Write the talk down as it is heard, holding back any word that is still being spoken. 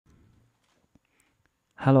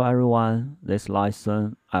Hello everyone, this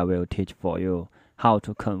lesson I will teach for you how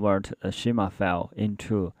to convert a Shime file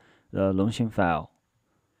into the longxing file.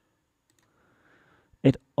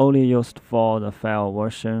 It only used for the file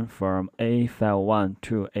version from A51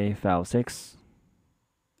 to A56.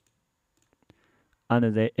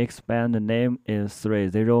 And the expand name is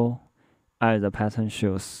 30 as the pattern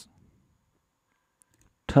shows.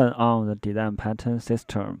 Turn on the design pattern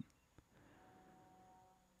system.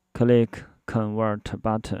 Click Convert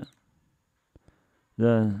button.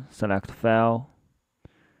 Then select File.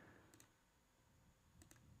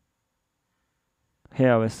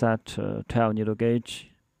 Here we set 12 needle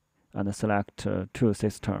gauge and select to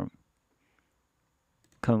system.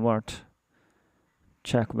 Convert.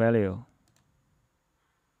 Check value.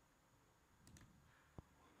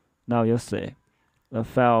 Now you see the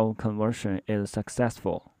file conversion is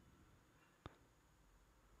successful.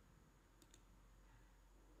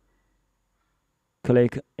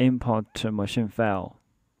 Click Import Machine File.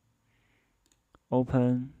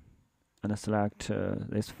 Open and select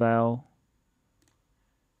this file.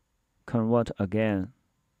 Convert again.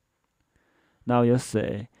 Now you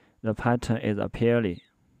see the pattern is appearing.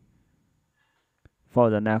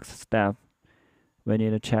 For the next step, we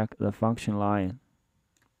need to check the function line.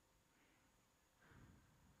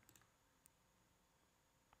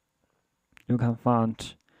 You can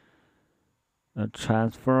find a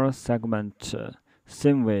transfer segment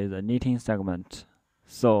same with the knitting segment.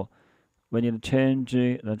 So we need to change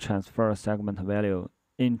the transfer segment value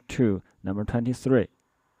into number 23.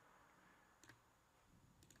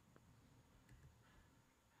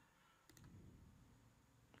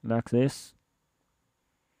 Like this.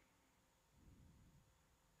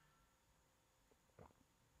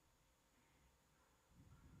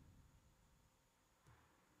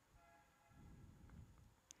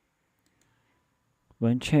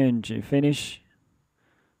 When change finish,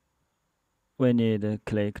 we need to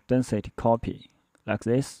click density copy, like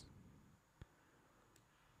this.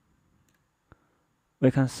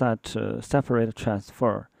 We can set separate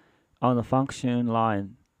transfer on the function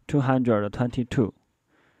line 222.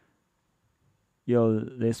 Use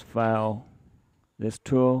this file, this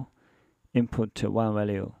tool, input one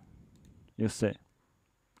value. You see.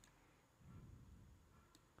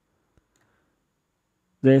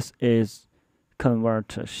 This is convert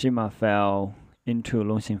Shime file into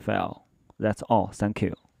longxing file. That's all. Thank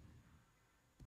you.